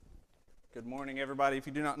Good morning, everybody. If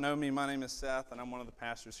you do not know me, my name is Seth, and I'm one of the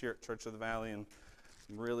pastors here at Church of the Valley, and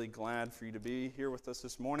I'm really glad for you to be here with us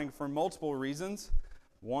this morning for multiple reasons.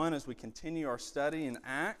 One, as we continue our study in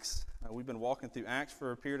Acts, we've been walking through Acts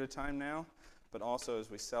for a period of time now, but also as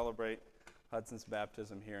we celebrate Hudson's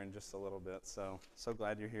baptism here in just a little bit. So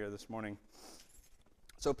glad you're here this morning.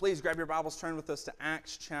 So please grab your Bibles, turn with us to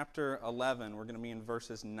Acts chapter 11. We're going to be in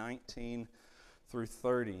verses 19 through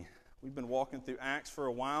 30. We've been walking through Acts for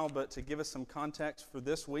a while, but to give us some context for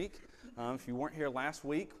this week, if you weren't here last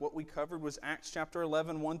week, what we covered was Acts chapter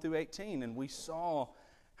 11, 1 through 18, and we saw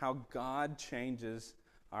how God changes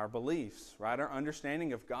our beliefs, right? Our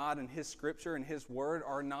understanding of God and His Scripture and His Word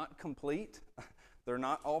are not complete. They're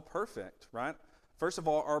not all perfect, right? First of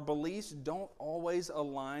all, our beliefs don't always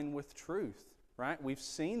align with truth, right? We've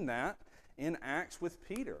seen that in Acts with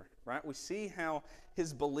Peter, right? We see how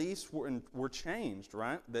his beliefs were changed,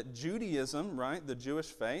 right? That Judaism, right, the Jewish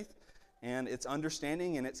faith, and its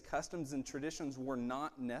understanding and its customs and traditions were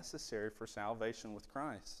not necessary for salvation with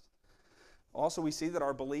Christ. Also, we see that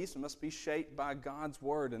our beliefs must be shaped by God's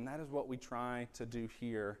Word, and that is what we try to do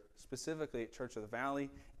here, specifically at Church of the Valley.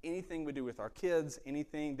 Anything we do with our kids,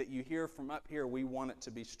 anything that you hear from up here, we want it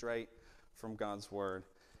to be straight from God's Word.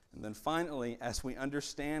 And then finally, as we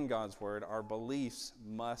understand God's Word, our beliefs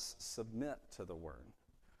must submit to the Word.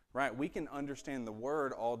 Right? We can understand the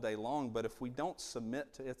Word all day long, but if we don't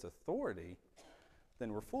submit to its authority,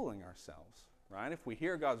 then we're fooling ourselves. Right? If we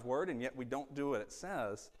hear God's Word and yet we don't do what it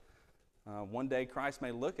says, one day Christ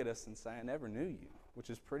may look at us and say, "I never knew you," which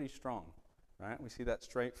is pretty strong. Right? We see that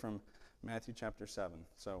straight from Matthew chapter 7.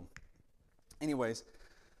 So, anyways,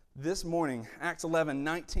 this morning, Acts 11,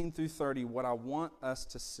 19 through 30, what I want us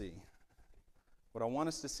to see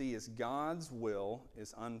is God's will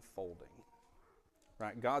is unfolding.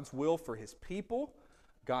 Right? God's will for His people,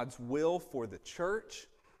 God's will for the church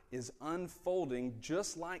is unfolding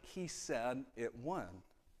just like He said it would.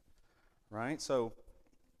 Right? So,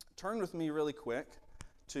 turn with me really quick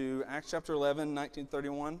to Acts chapter 11, 19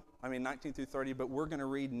 through 30, but we're going to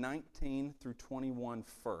read 19 through 21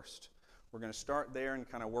 first. We're going to start there and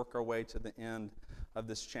kind of work our way to the end of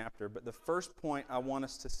this chapter. But the first point I want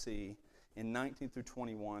us to see in 19 through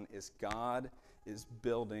 21 is God is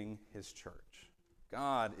building His church.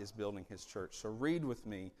 God is building His church. So read with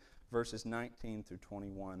me verses 19 through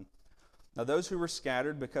 21. Now those who were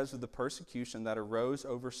scattered because of the persecution that arose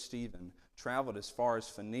over Stephen traveled as far as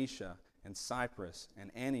Phoenicia and Cyprus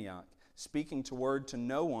and Antioch, speaking the word to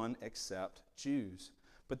no one except Jews.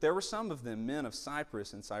 But there were some of them, men of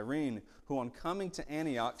Cyprus and Cyrene, who on coming to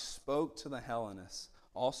Antioch spoke to the Hellenists,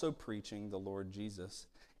 also preaching the Lord Jesus.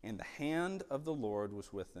 And the hand of the Lord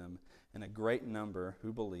was with them, and a great number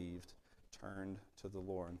who believed turned to the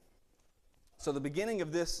Lord. So the beginning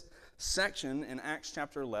of this section in Acts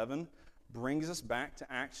chapter 11 brings us back to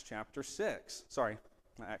Acts chapter 6. Sorry,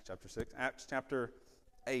 not Acts chapter 6, Acts chapter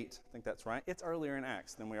 8. I think that's right. It's earlier in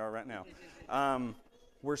Acts than we are right now.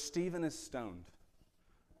 Where Stephen is stoned.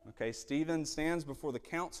 Okay, Stephen stands before the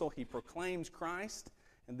council, he proclaims Christ,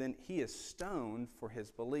 and then he is stoned for his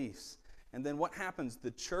beliefs. And then what happens? The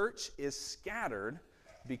church is scattered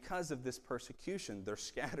because of this persecution. They're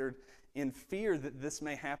scattered in fear that this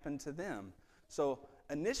may happen to them. So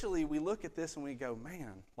initially we look at this and we go,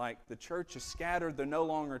 man, like the church is scattered, they're no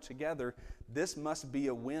longer together. This must be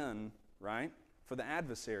a win, right, for the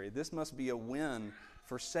adversary. This must be a win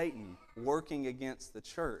for Satan working against the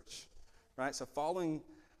church, right? So following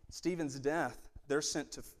Stephen's death,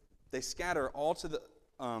 they scatter all to the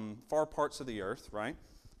far parts of the earth, right?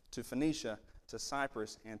 To Phoenicia, to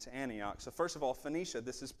Cyprus, and to Antioch. So first of all, Phoenicia,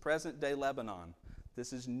 this is present-day Lebanon.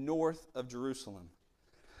 This is north of Jerusalem.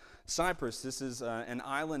 Cyprus, this is an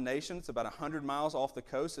island nation. It's about 100 miles off the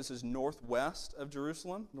coast. This is northwest of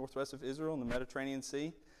Jerusalem, northwest of Israel in the Mediterranean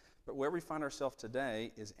Sea. But where we find ourselves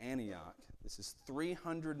today is Antioch. This is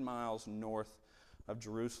 300 miles north of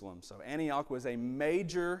Jerusalem. So Antioch was a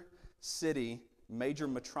major city, major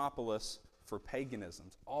metropolis for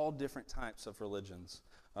paganisms, all different types of religions.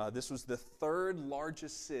 This was the third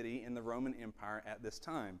largest city in the Roman Empire at this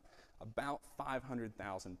time, about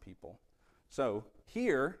 500,000 people. So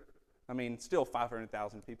here, still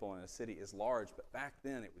 500,000 people in a city is large, but back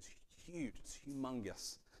then it was huge, it's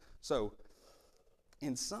humongous. So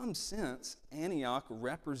in some sense, Antioch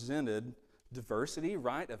represented diversity,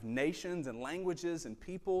 right, of nations and languages and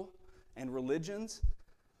people and religions.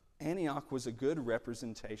 Antioch was a good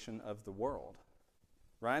representation of the world,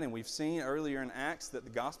 right? And we've seen earlier in Acts that the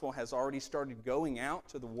gospel has already started going out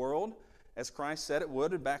to the world, as Christ said it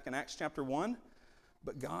would back in Acts chapter 1.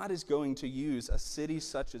 But God is going to use a city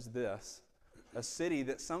such as this A city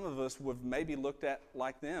that some of us would maybe looked at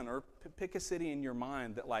like then, or pick a city in your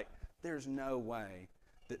mind that like, there's no way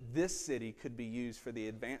that this city could be used for the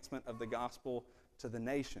advancement of the gospel to the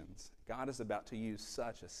nations. God is about to use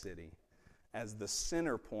such a city as the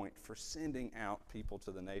center point for sending out people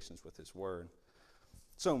to the nations with His word.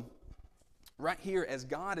 So, right here, as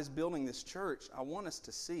God is building this church, I want us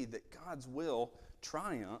to see that God's will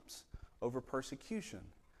triumphs over persecution.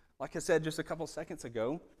 Like I said just a couple seconds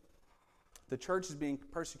ago, the church is being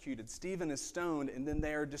persecuted. Stephen is stoned, and then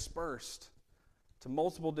they are dispersed to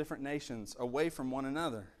multiple different nations away from one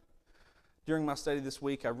another. During my study this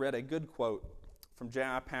week, I read a good quote from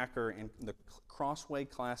J.I. Packer in the Crossway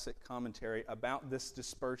Classic commentary about this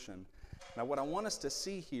dispersion. Now, what I want us to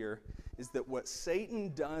see here is that what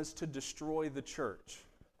Satan does to destroy the church,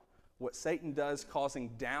 what Satan does causing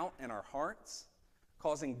doubt in our hearts,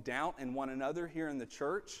 causing doubt in one another here in the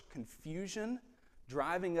church, confusion,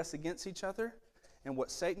 driving us against each other, and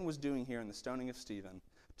what Satan was doing here in the stoning of Stephen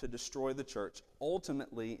to destroy the church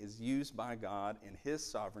ultimately is used by God in His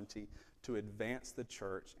sovereignty to advance the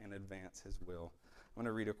church and advance His will. I'm going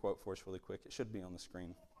to read a quote for us really quick. It should be on the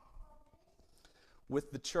screen.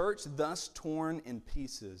 With the church thus torn in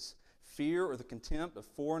pieces, fear or the contempt of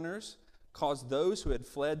foreigners caused those who had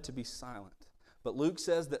fled to be silent. But Luke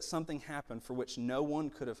says that something happened for which no one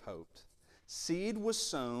could have hoped. Seed was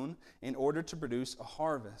sown in order to produce a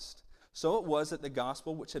harvest. So it was that the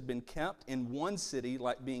gospel, which had been kept in one city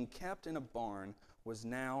like being kept in a barn, was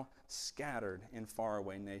now scattered in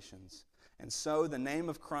faraway nations. And so the name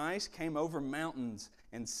of Christ came over mountains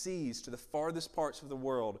and seas to the farthest parts of the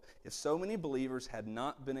world. If so many believers had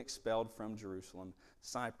not been expelled from Jerusalem,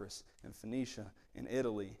 Cyprus and Phoenicia and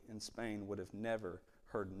Italy and Spain would have never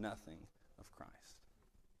heard nothing of Christ.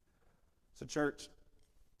 So church,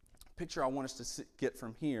 the picture I want us to get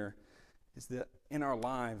from here is that in our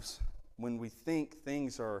lives, when we think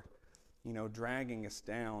things are, dragging us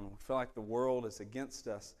down, we feel like the world is against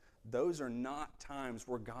us, those are not times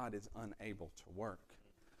where God is unable to work.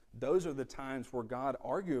 Those are the times where God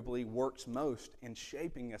arguably works most in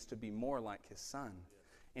shaping us to be more like His Son.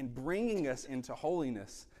 And bringing us into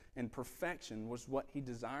holiness and perfection was what He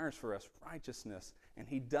desires for us, righteousness. And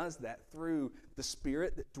He does that through the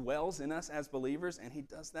Spirit that dwells in us as believers, and He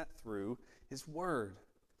does that through His Word.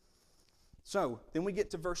 So, then we get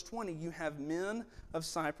to verse 20. You have men of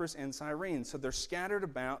Cyprus and Cyrene. So they're scattered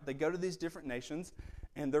about. They go to these different nations,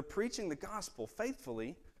 and they're preaching the gospel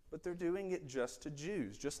faithfully, but they're doing it just to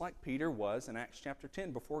Jews, just like Peter was in Acts chapter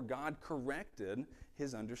 10, before God corrected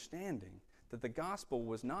his understanding. That the gospel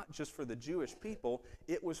was not just for the Jewish people,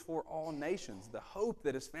 it was for all nations. The hope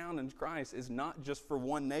that is found in Christ is not just for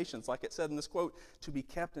one nation. It's like it said in this quote, to be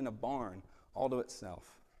kept in a barn all to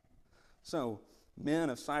itself. So, men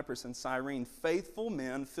of Cyprus and Cyrene, faithful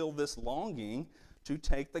men, feel this longing to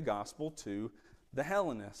take the gospel to the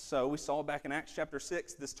Hellenists. So we saw back in Acts chapter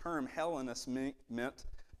 6, this term Hellenists meant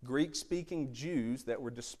Greek-speaking Jews that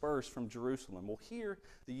were dispersed from Jerusalem. Well, here,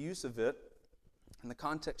 the use of it and the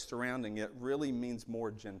context surrounding it really means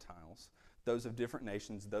more Gentiles, those of different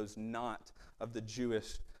nations, those not of the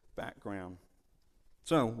Jewish background.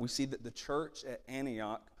 So we see that the church at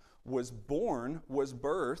Antioch was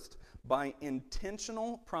birthed by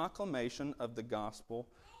intentional proclamation of the gospel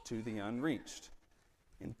to the unreached.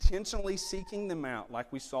 Intentionally seeking them out,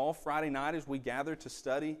 like we saw Friday night as we gathered to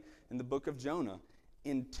study in the book of Jonah.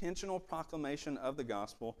 Intentional proclamation of the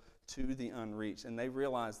gospel to the unreached. And they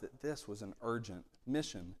realized that this was an urgent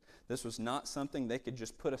mission. This was not something they could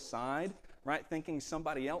just put aside, right, thinking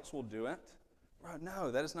somebody else will do it. Right?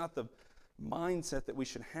 No, that is not the mindset that we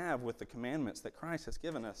should have with the commandments that Christ has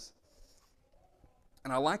given us.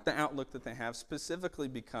 And I like the outlook that they have, specifically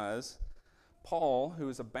because Paul, who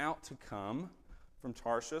is about to come from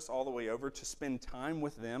Tarshish all the way over to spend time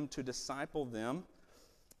with them, to disciple them,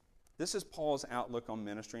 this is Paul's outlook on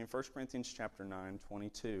ministry in 1 Corinthians chapter 9,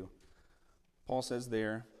 22. Paul says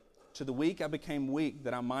there, "To the weak I became weak,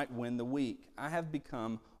 that I might win the weak. I have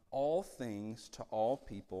become all things to all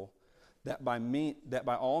people, that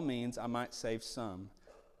by all means I might save some."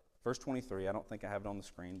 Verse 23, I don't think I have it on the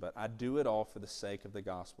screen, but I do it all for the sake of the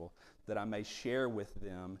gospel, that I may share with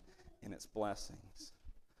them in its blessings.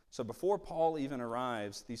 So before Paul even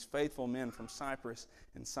arrives, these faithful men from Cyprus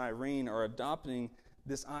and Cyrene are adopting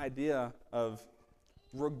this idea of,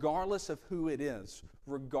 regardless of who it is,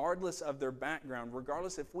 regardless of their background,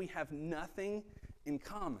 regardless if we have nothing in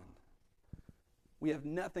common. We have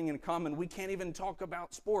nothing in common. We can't even talk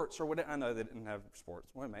about sports or whatever. I know they didn't have sports.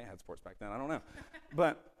 Well, they may have had sports back then. I don't know.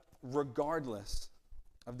 But regardless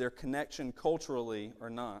of their connection culturally or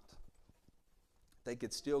not, they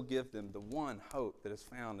could still give them the one hope that is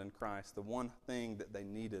found in Christ, the one thing that they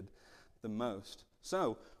needed the most.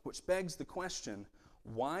 So, which begs the question,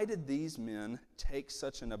 why did these men take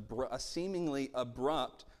such a seemingly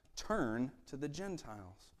abrupt turn to the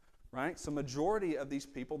Gentiles? Right? So majority of these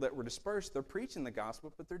people that were dispersed, they're preaching the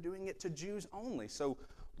gospel, but they're doing it to Jews only. So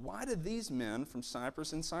why did these men from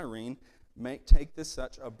Cyprus and Cyrene take this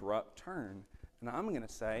such abrupt turn? And I'm going to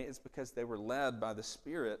say it's because they were led by the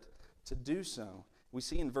Spirit to do so. We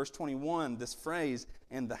see in verse 21 this phrase,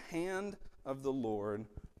 and the hand of the Lord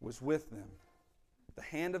was with them. The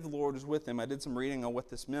hand of the Lord was with them. I did some reading on what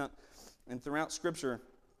this meant. And throughout Scripture,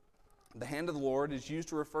 the hand of the Lord is used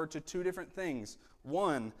to refer to two different things.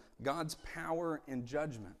 One, God's power and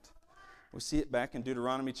judgment. We see it back in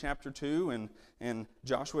Deuteronomy chapter 2 and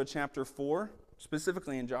Joshua chapter 4.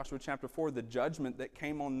 Specifically in Joshua chapter 4, the judgment that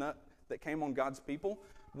came on God's people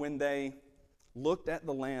when they looked at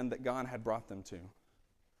the land that God had brought them to.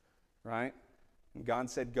 Right? And God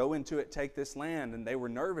said, go into it, take this land. And they were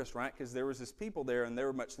nervous, right? Because there was this people there, and they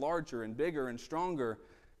were much larger and bigger and stronger.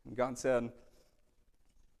 And God said,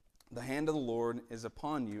 the hand of the Lord is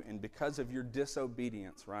upon you, and because of your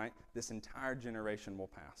disobedience, right, this entire generation will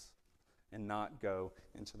pass and not go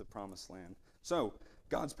into the promised land. So,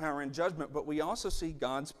 God's power and judgment, but we also see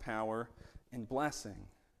God's power and blessing,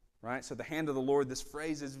 right? So the hand of the Lord, this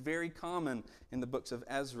phrase is very common in the books of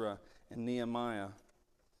Ezra and Nehemiah.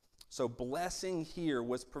 So blessing here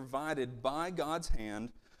was provided by God's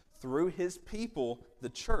hand through His people, the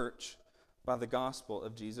church, by the gospel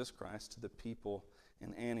of Jesus Christ to the people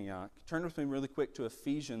in Antioch. Turn with me really quick to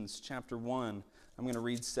Ephesians chapter 1. I'm going to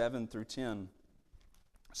read 7 through 10.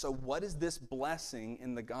 So what is this blessing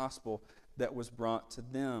in the gospel that was brought to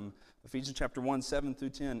them? Ephesians chapter 1, 7 through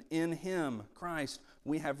 10. In Him, Christ,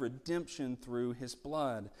 we have redemption through His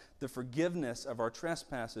blood, the forgiveness of our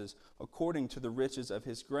trespasses, according to the riches of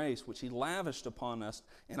His grace, which He lavished upon us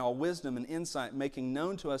in all wisdom and insight, making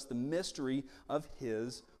known to us the mystery of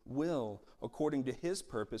His will, according to His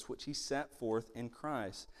purpose, which He set forth in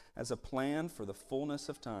Christ, as a plan for the fullness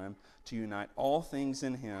of time, to unite all things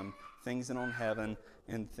in Him, things on heaven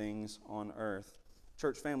and things on earth.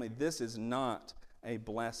 Church family, this is not a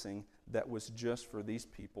blessing that was just for these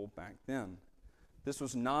people back then. This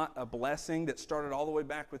was not a blessing that started all the way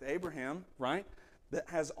back with Abraham, right? That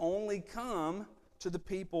has only come to the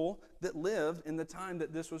people that lived in the time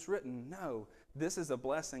that this was written. No, this is a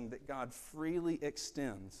blessing that God freely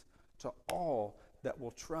extends to all that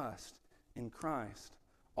will trust in Christ.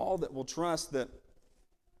 All that will trust that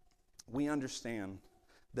we understand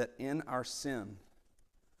that in our sin,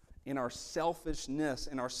 in our selfishness,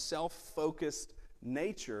 in our self-focused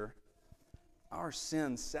nature, our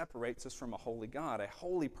sin separates us from a holy God, a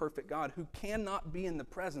holy, perfect God who cannot be in the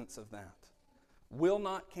presence of that. Will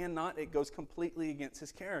not, cannot, it goes completely against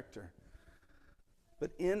His character.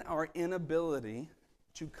 But in our inability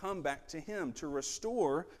to come back to Him, to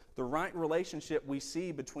restore the right relationship we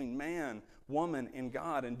see between man, woman, and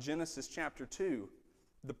God in Genesis chapter 2,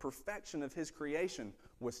 the perfection of His creation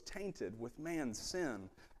was tainted with man's sin,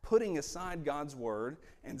 putting aside God's word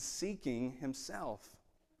and seeking Himself,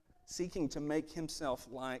 seeking to make Himself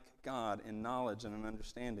like God in knowledge and in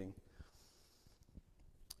understanding.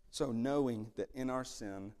 So knowing that in our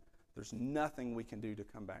sin, there's nothing we can do to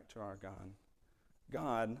come back to our God.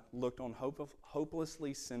 God looked on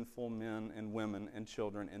hopelessly sinful men and women and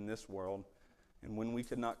children in this world, and when we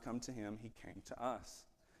could not come to Him, He came to us.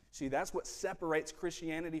 See, that's what separates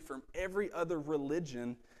Christianity from every other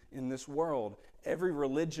religion in this world. Every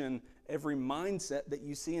religion, every mindset that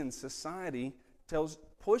you see in society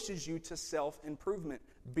pushes you to self-improvement.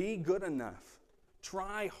 Be good enough.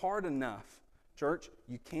 Try hard enough. Church,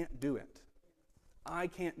 you can't do it. I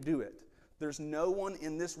can't do it. There's no one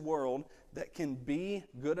in this world that can be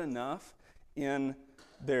good enough in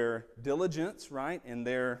their diligence, right? In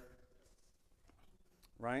their,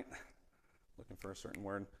 right? Looking for a certain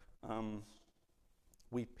word.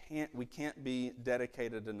 We can't be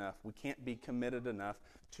dedicated enough. We can't be committed enough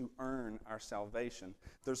to earn our salvation.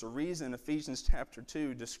 There's a reason Ephesians chapter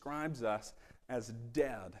 2 describes us as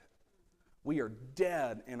dead. We are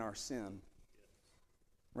dead in our sin.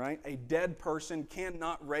 Right? A dead person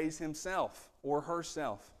cannot raise himself or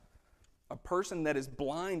herself. A person that is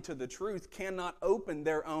blind to the truth cannot open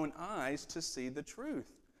their own eyes to see the truth.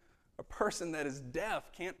 A person that is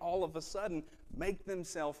deaf can't all of a sudden make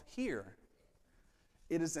themselves hear.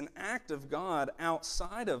 It is an act of God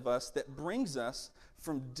outside of us that brings us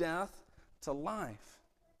from death to life.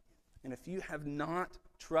 And if you have not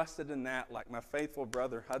trusted in that like my faithful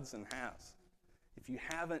brother Hudson has, if you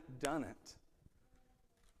haven't done it,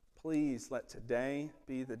 Please let today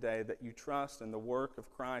be the day that you trust in the work of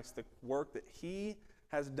Christ, the work that He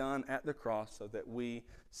has done at the cross so that we,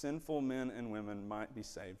 sinful men and women, might be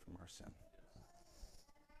saved from our sin.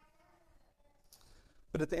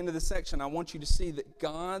 But at the end of this section, I want you to see that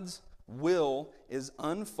God's will is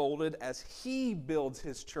unfolded as He builds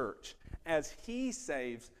His church, as He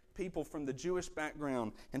saves people from the Jewish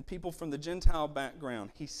background and people from the Gentile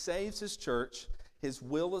background. He saves His church. His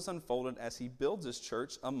will is unfolded as He builds His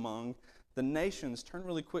church among the nations. Turn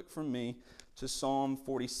really quick from me to Psalm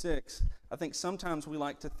 46. I think sometimes we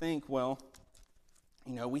like to think, well,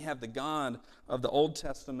 we have the God of the Old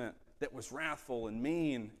Testament that was wrathful and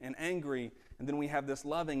mean and angry, and then we have this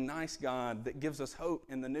loving, nice God that gives us hope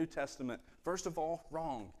in the New Testament. First of all,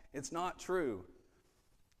 wrong. It's not true.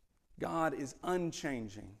 God is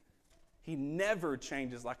unchanging. He never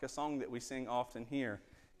changes, like a song that we sing often here.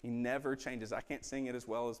 He never changes. I can't sing it as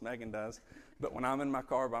well as Megan does, but when I'm in my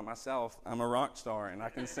car by myself, I'm a rock star, and I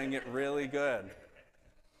can sing it really good.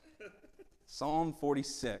 Psalm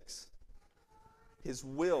 46. His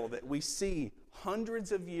will that we see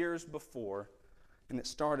hundreds of years before, and it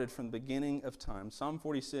started from the beginning of time. Psalm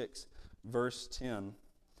 46, verse 10.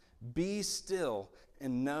 Be still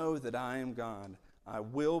and know that I am God. I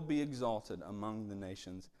will be exalted among the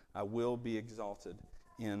nations. I will be exalted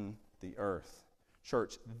in the earth.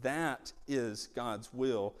 Church, that is God's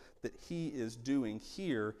will that He is doing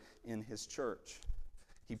here in His church.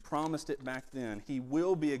 He promised it back then. He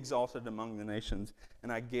will be exalted among the nations,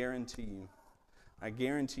 and I guarantee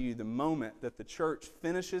you the moment that the church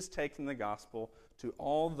finishes taking the gospel to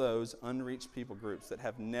all those unreached people groups that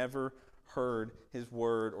have never heard His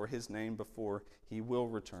word or His name before, He will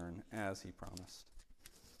return as He promised.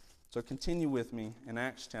 So continue with me in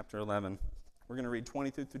Acts chapter 11. We're going to read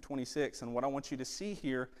 22 through 26, and what I want you to see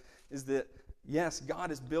here is that, yes, God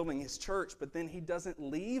is building His church, but then He doesn't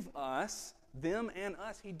leave us, them and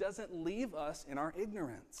us, He doesn't leave us in our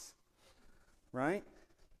ignorance, right?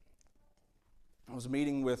 I was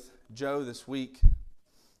meeting with Joe this week,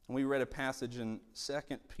 and we read a passage in 2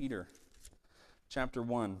 Peter chapter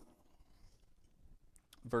 1,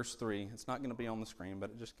 verse 3. It's not going to be on the screen,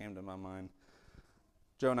 but it just came to my mind.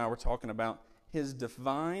 Joe and I were talking about His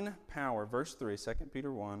divine power, verse 3, 2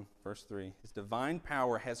 Peter 1, verse 3. His divine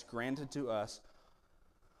power has granted to us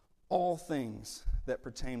all things that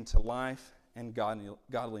pertain to life and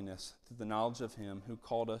godliness through the knowledge of Him who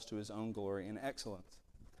called us to His own glory and excellence.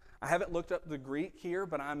 I haven't looked up the Greek here,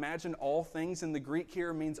 but I imagine all things in the Greek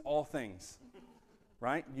here means all things,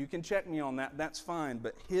 right? You can check me on that. That's fine.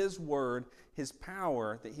 But His word, His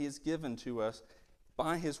power that He has given to us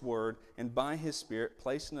by His word and by His Spirit,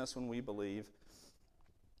 placed in us when we believe,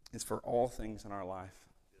 is for all things in our life.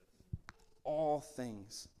 All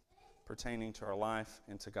things pertaining to our life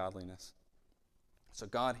and to godliness. So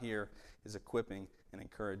God here is equipping and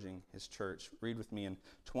encouraging His church. Read with me in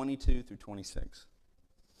 22 through 26.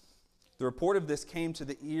 The report of this came to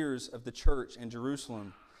the ears of the church in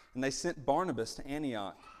Jerusalem, and they sent Barnabas to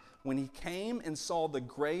Antioch. When he came and saw the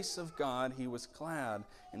grace of God, he was glad,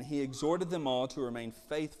 and he exhorted them all to remain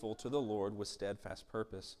faithful to the Lord with steadfast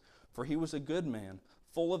purpose. For he was a good man,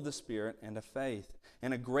 full of the Spirit and of faith,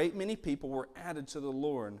 and a great many people were added to the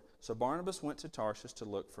Lord. So Barnabas went to Tarshish to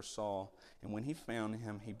look for Saul, and when he found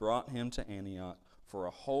him, he brought him to Antioch. For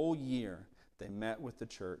a whole year they met with the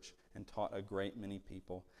church and taught a great many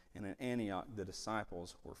people. And in Antioch, the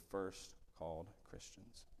disciples were first called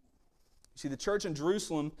Christians. You see, the church in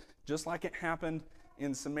Jerusalem, just like it happened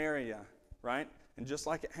in Samaria, right? And just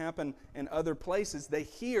like it happened in other places, they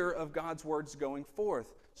hear of God's words going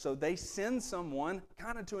forth. So they send someone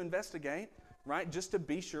kind of to investigate, right? Just to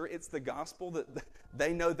be sure it's the gospel that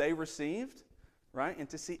they know they received, right? And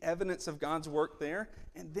to see evidence of God's work there,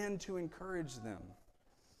 and then to encourage them.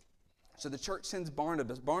 So the church sends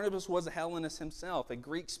Barnabas. Barnabas was a Hellenist himself, a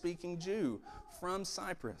Greek-speaking Jew from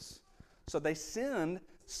Cyprus. So they send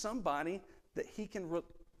somebody that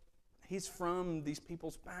he's from these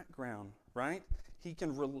people's background, right? He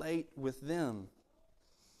can relate with them.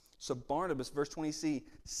 So Barnabas, verse 20c,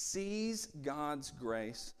 sees God's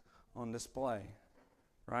grace on display,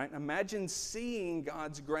 right? Imagine seeing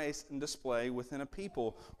God's grace on display within a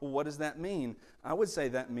people. Well, what does that mean? I would say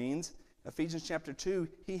that means Ephesians chapter 2,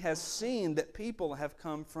 he has seen that people have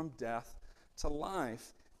come from death to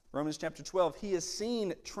life. Romans chapter 12, he has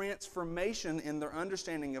seen transformation in their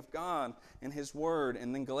understanding of God and His Word.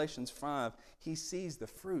 And then Galatians 5, he sees the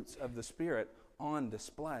fruits of the Spirit on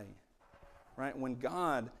display. Right? When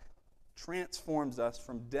God transforms us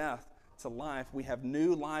from death to life, we have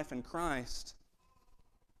new life in Christ.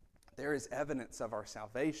 There is evidence of our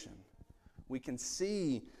salvation. We can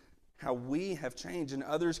see how we have changed, and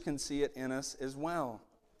others can see it in us as well.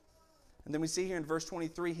 And then we see here in verse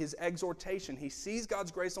 23 his exhortation. He sees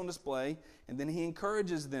God's grace on display, and then he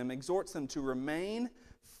encourages them, exhorts them to remain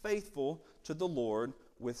faithful to the Lord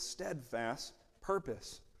with steadfast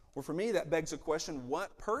purpose. Well, for me, that begs the question,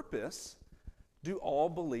 what purpose do all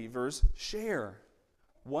believers share?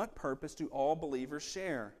 What purpose do all believers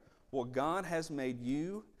share? Well, God has made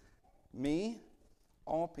you, me,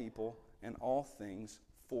 all people, and all things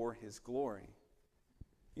for His glory.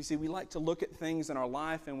 You see, we like to look at things in our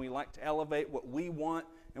life and we like to elevate what we want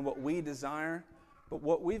and what we desire. But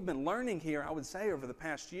what we've been learning here, I would say, over the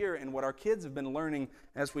past year, and what our kids have been learning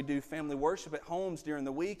as we do family worship at homes during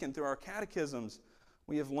the week and through our catechisms,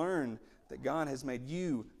 we have learned that God has made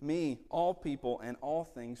you, me, all people, and all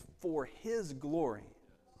things for His glory.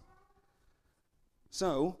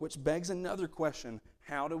 So, which begs another question,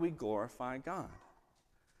 how do we glorify God?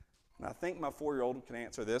 And I think my 4-year-old can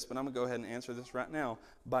answer this, but I'm going to go ahead and answer this right now.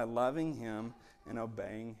 By loving Him and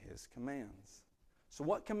obeying His commands. So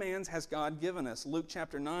what commands has God given us? Luke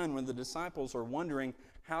chapter 9, when the disciples are wondering,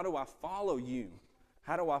 how do I follow you?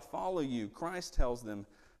 How do I follow you? Christ tells them,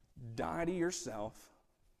 die to yourself,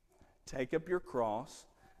 take up your cross,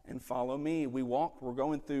 and follow me. We're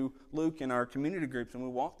going through Luke in our community groups, and we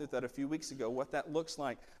walked through that a few weeks ago, what that looks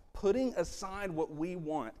like. Putting aside what we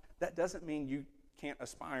want, that doesn't mean you can't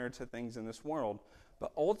aspire to things in this world.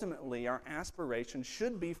 But ultimately, our aspiration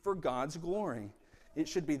should be for God's glory. It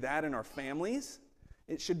should be that in our families.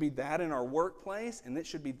 It should be that in our workplace. And it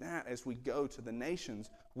should be that as we go to the nations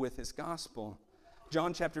with His gospel.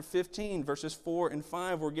 John chapter 15, verses 4 and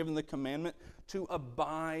 5, we're given the commandment to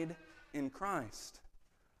abide in Christ.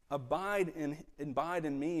 Abide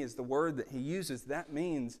in me is the word that He uses. That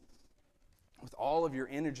means with all of your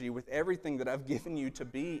energy, with everything that I've given you to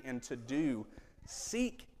be and to do,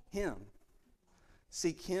 seek Him.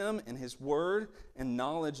 Seek Him and His Word and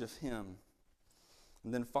knowledge of Him.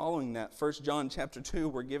 And then following that, 1 John chapter 2,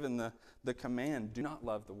 we're given the command, do not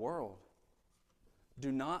love the world.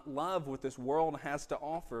 Do not love what this world has to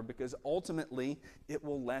offer, because ultimately it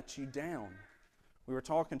will let you down. We were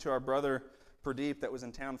talking to our brother Pradeep that was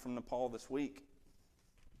in town from Nepal this week.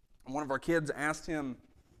 And one of our kids asked him,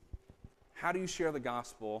 how do you share the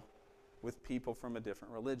gospel with people from a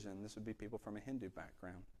different religion? This would be people from a Hindu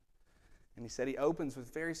background. And he said he opens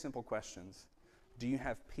with very simple questions. Do you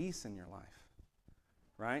have peace in your life?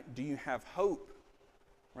 Right? Do you have hope?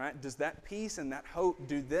 Right? Does that peace and that hope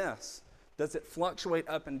do this? Does it fluctuate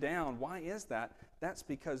up and down? Why is that? That's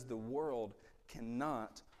because the world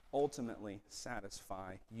cannot ultimately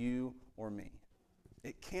satisfy you or me.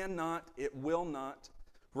 It cannot, it will not,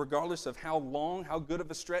 regardless of how long, how good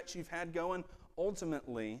of a stretch you've had going,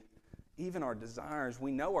 ultimately, even our desires,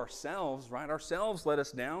 we know ourselves, right? Ourselves let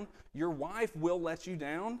us down. Your wife will let you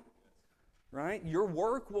down, right? Your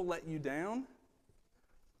work will let you down.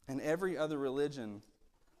 And every other religion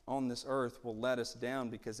on this earth will let us down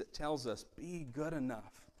because it tells us, be good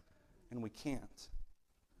enough. And we can't.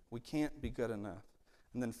 We can't be good enough.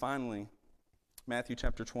 And then finally, Matthew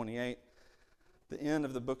chapter 28, the end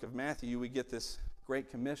of the book of Matthew, we get this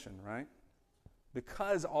great commission, right?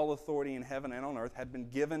 Because all authority in heaven and on earth had been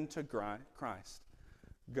given to Christ,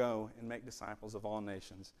 go and make disciples of all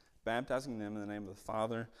nations, baptizing them in the name of the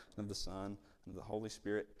Father, and of the Son, and of the Holy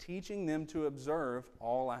Spirit, teaching them to observe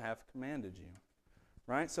all I have commanded you.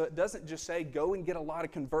 Right? So it doesn't just say, go and get a lot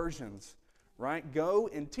of conversions. Right? Go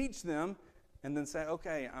and teach them, and then say,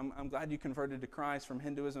 okay, I'm glad you converted to Christ from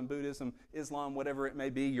Hinduism, Buddhism, Islam, whatever it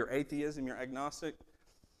may be, your atheism, your agnostic.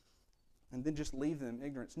 And then just leave them in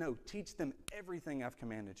ignorance. No, teach them everything I've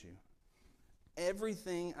commanded you.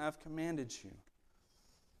 Everything I've commanded you.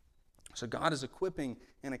 So God is equipping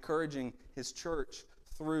and encouraging His church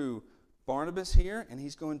through Barnabas here, and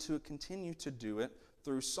He's going to continue to do it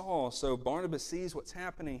through Saul. So Barnabas sees what's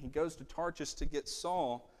happening. He goes to Tarshish to get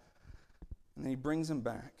Saul, and then he brings him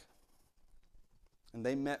back. And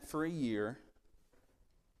they met for a year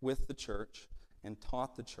with the church and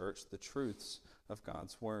taught the church the truths of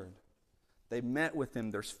God's Word. They met with him.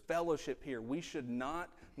 There's fellowship here. We should not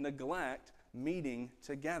neglect meeting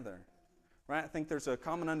together. Right? I think there's a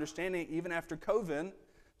common understanding, even after COVID,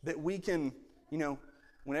 that we can,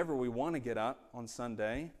 whenever we want to get up on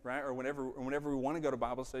Sunday, right, or whenever we want to go to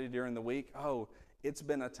Bible study during the week, oh, it's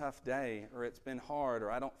been a tough day, or it's been hard,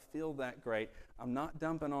 or I don't feel that great. I'm not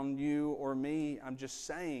dumping on you or me. I'm just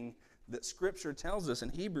saying that Scripture tells us in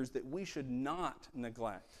Hebrews that we should not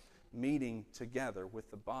neglect meeting together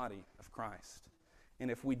with the body of Christ.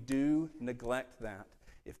 And if we do neglect that,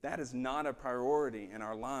 if that is not a priority in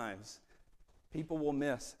our lives, people will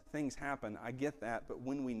miss, things happen, I get that, but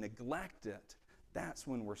when we neglect it, that's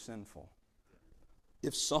when we're sinful.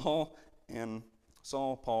 If Saul,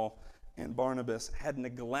 Paul, and Barnabas had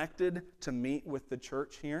neglected to meet with the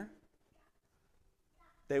church here,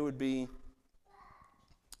 they would be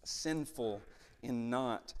sinful in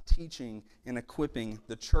not teaching and equipping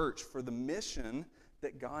the church for the mission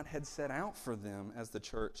that God had set out for them as the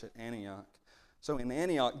church at Antioch. So in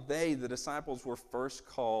Antioch, the disciples, were first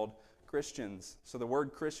called Christians. So the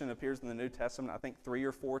word Christian appears in the New Testament, I think 3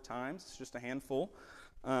 or 4 times. It's just a handful.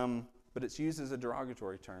 But it's used as a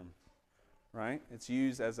derogatory term, right? It's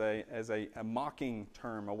used as a mocking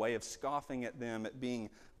term, a way of scoffing at them, at being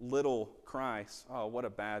little Christ. Oh, what a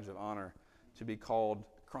badge of honor to be called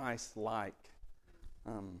Christ-like.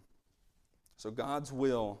 So God's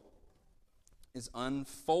will is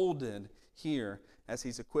unfolded here as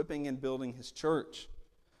he's equipping and building his church,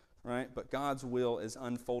 right? But God's will is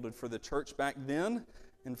unfolded for the church back then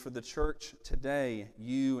and for the church today,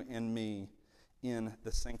 you and me, in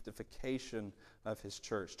the sanctification of his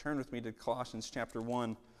church. Turn with me to Colossians chapter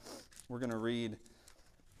 1. We're going to read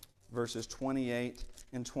verses 28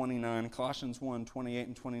 and 29. Colossians 1, 28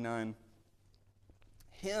 and 29.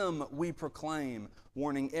 Him we proclaim,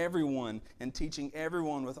 warning everyone and teaching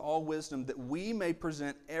everyone with all wisdom, that we may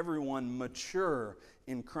present everyone mature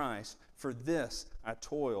in Christ. For this I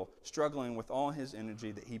toil, struggling with all his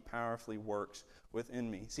energy that he powerfully works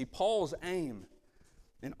within me. See, Paul's aim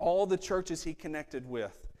in all the churches he connected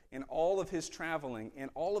with, in all of his traveling, in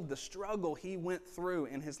all of the struggle he went through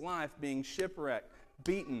in his life, being shipwrecked,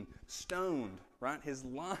 beaten, stoned, right? His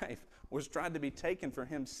life was tried to be taken from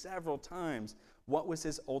him several times. What was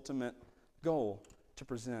his ultimate goal? To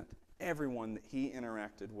present everyone that he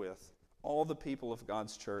interacted with, all the people of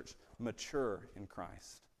God's church, mature in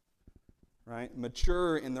Christ. Right?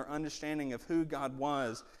 Mature in their understanding of who God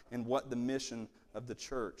was and what the mission of the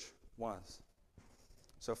church was.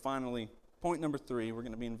 So finally, point number 3, we're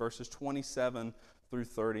going to be in verses 27 through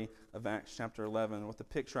 30 of Acts chapter 11. What the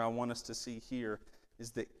picture I want us to see here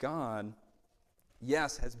is that God,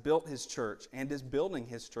 yes, has built his church and is building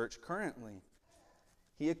his church currently.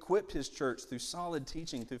 He equipped his church through solid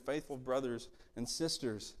teaching, through faithful brothers and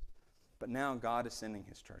sisters. But now God is sending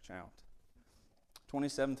his church out.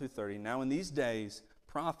 27 through 30. Now in these days,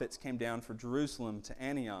 prophets came down from Jerusalem to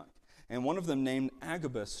Antioch. And one of them, named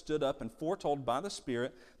Agabus, stood up and foretold by the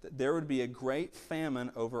Spirit that there would be a great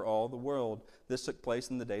famine over all the world. This took place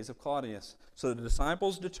in the days of Claudius. So the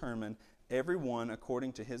disciples determined, every one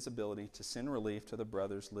according to his ability, to send relief to the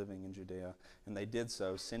brothers living in Judea. And they did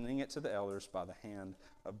so, sending it to the elders by the hand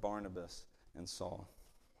of Barnabas and Saul.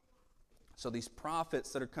 So these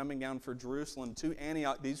prophets that are coming down for Jerusalem to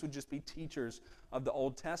Antioch, these would just be teachers of the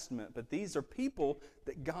Old Testament. But these are people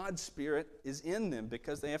that God's Spirit is in them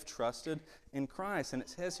because they have trusted in Christ. And it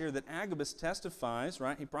says here that Agabus testifies,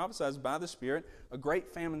 right? He prophesies by the Spirit, a great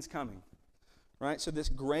famine's coming, right? So this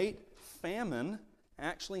great famine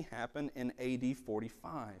actually happened in AD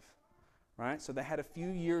 45, right? So they had a few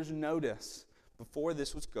years' notice before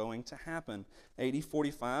this was going to happen. AD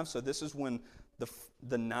 45, so this is when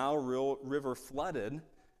the Nile River flooded,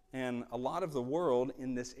 and a lot of the world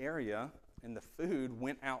in this area and the food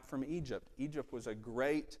went out from Egypt. Egypt was a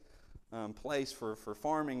great place for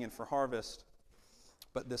farming and for harvest,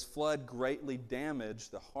 but this flood greatly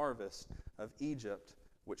damaged the harvest of Egypt,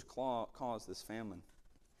 which caused this famine.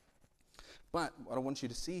 But what I want you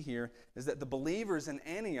to see here is that the believers in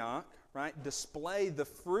Antioch, right, display the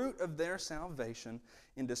fruit of their salvation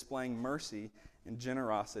in displaying mercy and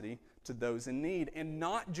generosity to those in need, and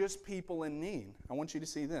not just people in need. I want you to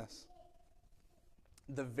see this.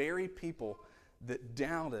 The very people that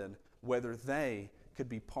doubted whether they could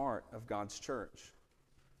be part of God's church.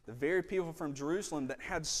 The very people from Jerusalem that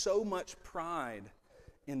had so much pride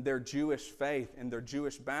in their Jewish faith and their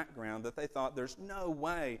Jewish background that they thought there's no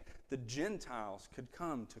way the Gentiles could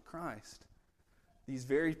come to Christ. These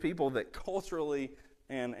very people that culturally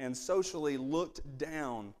and socially looked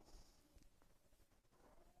down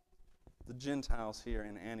the Gentiles here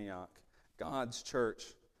in Antioch. God's church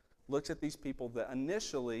looks at these people that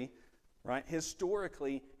initially, right,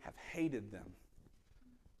 historically have hated them.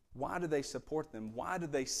 Why do they support them? Why do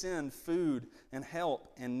they send food and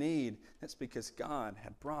help and need? It's because God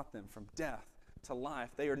had brought them from death to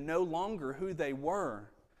life. They are no longer who they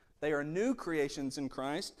were. They are new creations in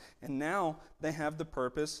Christ, and now they have the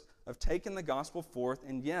purpose of taking the gospel forth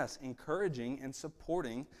and, yes, encouraging and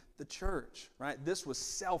supporting the church, right? This was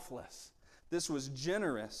selfless. This was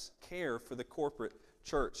generous care for the corporate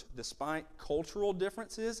church. Despite cultural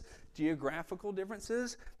differences, geographical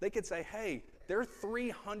differences, they could say, hey, they're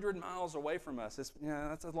 300 miles away from us.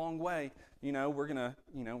 That's a long way. We're gonna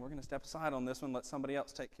step aside on this one, let somebody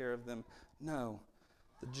else take care of them. No,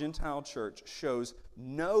 the Gentile church shows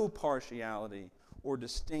no partiality or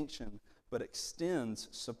distinction, but extends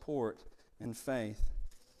support and faith.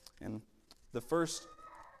 And the first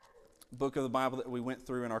book of the Bible that we went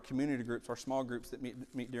through in our community groups, our small groups that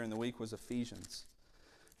meet during the week, was Ephesians.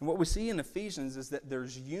 And what we see in Ephesians is that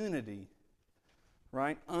there's unity,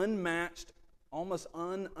 right? Unmatched, almost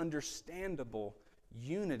ununderstandable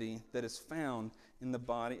unity that is found in the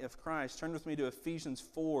body of Christ. Turn with me to Ephesians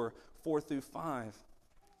 4:4-5.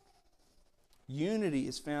 Unity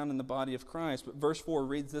is found in the body of Christ. But verse 4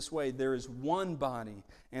 reads this way: there is one body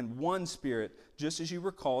and one Spirit, just as you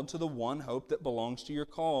were called to the one hope that belongs to your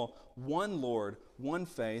call. One Lord, one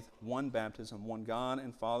faith, one baptism, one God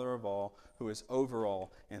and Father of all, who is over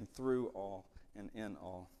all and through all and in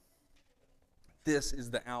all. This is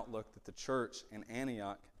the outlook that the church in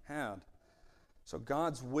Antioch had. So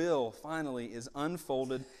God's will, finally, is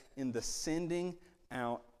unfolded in the sending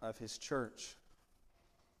out of His church.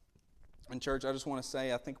 And church, I just want to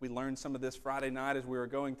say, I think we learned some of this Friday night as we were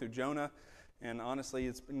going through Jonah. And honestly,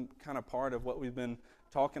 it's been kind of part of what we've been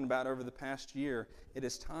talking about over the past year. It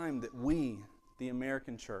is time that we, the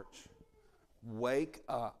American church, wake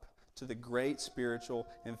up to the great spiritual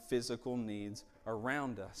and physical needs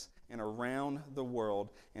around us and around the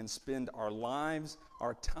world, and spend our lives,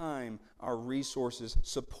 our time, our resources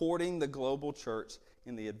supporting the global church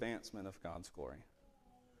in the advancement of God's glory.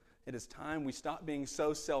 It is time we stop being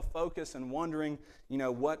so self-focused and wondering,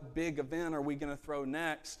 what big event are we going to throw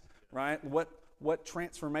next, right? What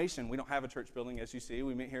transformation? We don't have a church building, as you see.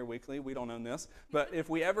 We meet here weekly. We don't own this. But if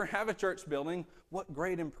we ever have a church building, what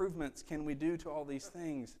great improvements can we do to all these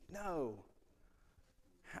things? No.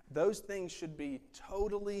 Those things should be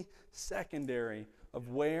totally secondary of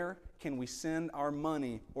where can we send our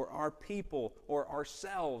money or our people or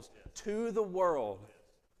ourselves to the world.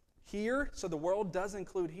 Here, so the world does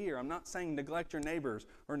include here. I'm not saying neglect your neighbors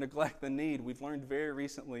or neglect the need. We've learned very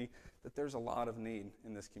recently that there's a lot of need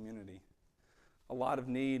in this community. A lot of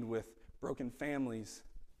need with broken families,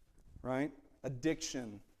 right?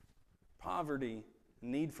 Addiction, poverty,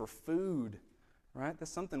 need for food, right?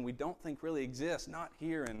 That's something we don't think really exists, not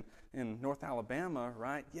here in North Alabama,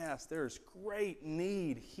 right? Yes, there's great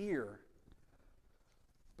need here.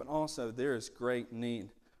 But also there is great need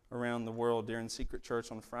around the world. During Secret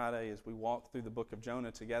Church on Friday, as we walked through the book of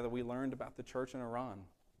Jonah together, we learned about the church in Iran.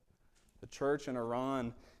 The church in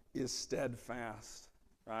Iran is steadfast,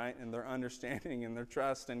 right? And their understanding and their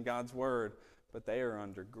trust in God's word, but they are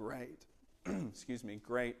under great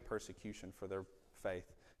persecution for their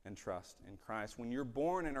faith and trust in Christ. When you're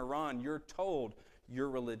born in Iran, you're told your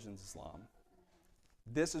religion's Islam.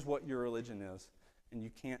 This is what your religion is, and you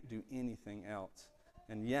can't do anything else.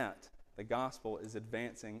 And yet, the gospel is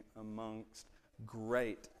advancing amongst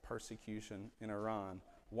great persecution in Iran.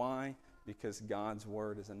 Why? Because God's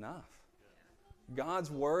word is enough. God's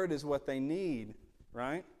word is what they need,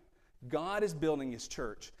 right? God is building His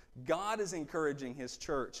church. God is encouraging His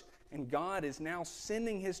church. And God is now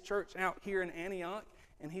sending His church out here in Antioch,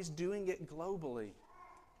 and He's doing it globally.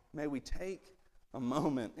 May we take a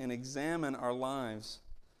moment and examine our lives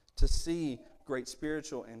to see great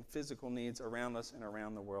spiritual and physical needs around us and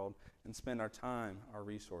around the world, and spend our time, our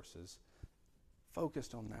resources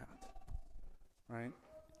focused on that, right?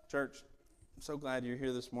 Church, I'm so glad you're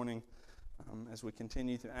here this morning as we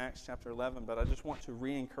continue through Acts chapter 11, but I just want to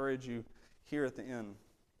re-encourage you here at the end.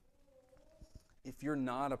 If you're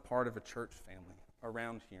not a part of a church family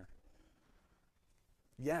around here,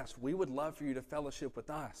 yes, we would love for you to fellowship with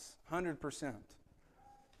us, 100%.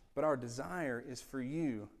 But our desire is for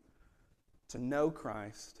you to know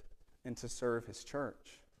Christ and to serve His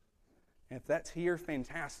church. And if that's here,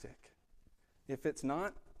 fantastic. If it's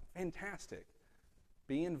not, fantastic.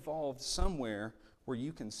 Be involved somewhere where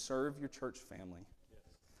you can serve your church family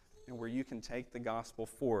and where you can take the gospel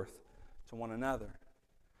forth to one another,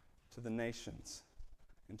 to the nations,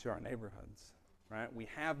 and to our neighborhoods. Right? We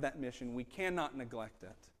have that mission. We cannot neglect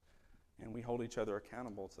it. And we hold each other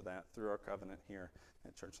accountable to that through our covenant here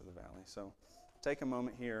at Church of the Valley. So take a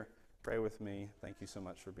moment here. Pray with me. Thank you so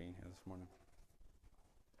much for being here this morning.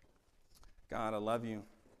 God, I love you,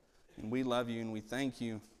 and we love you, and we thank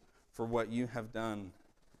you for what you have done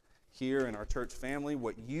here in our church family,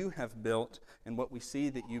 what you have built, and what we see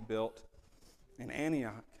that you built in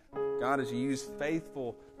Antioch. God, as you use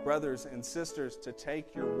faithful brothers and sisters to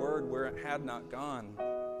take your word where it had not gone.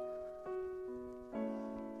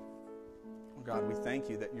 God, we thank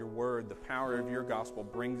you that your word, the power of your gospel,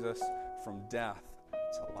 brings us from death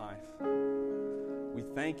to life. We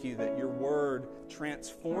thank you that your word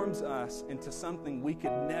transforms us into something we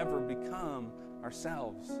could never become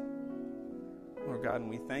ourselves. Lord God, and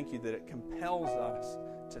we thank you that it compels us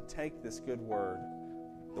to take this good word,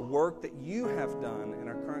 the work that you have done and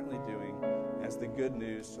are currently doing, as the good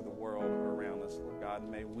news to the world around us. Lord God,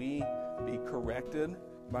 may we be corrected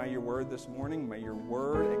by your word this morning. May your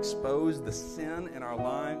word expose the sin in our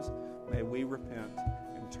lives. May we repent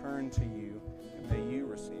and turn to you.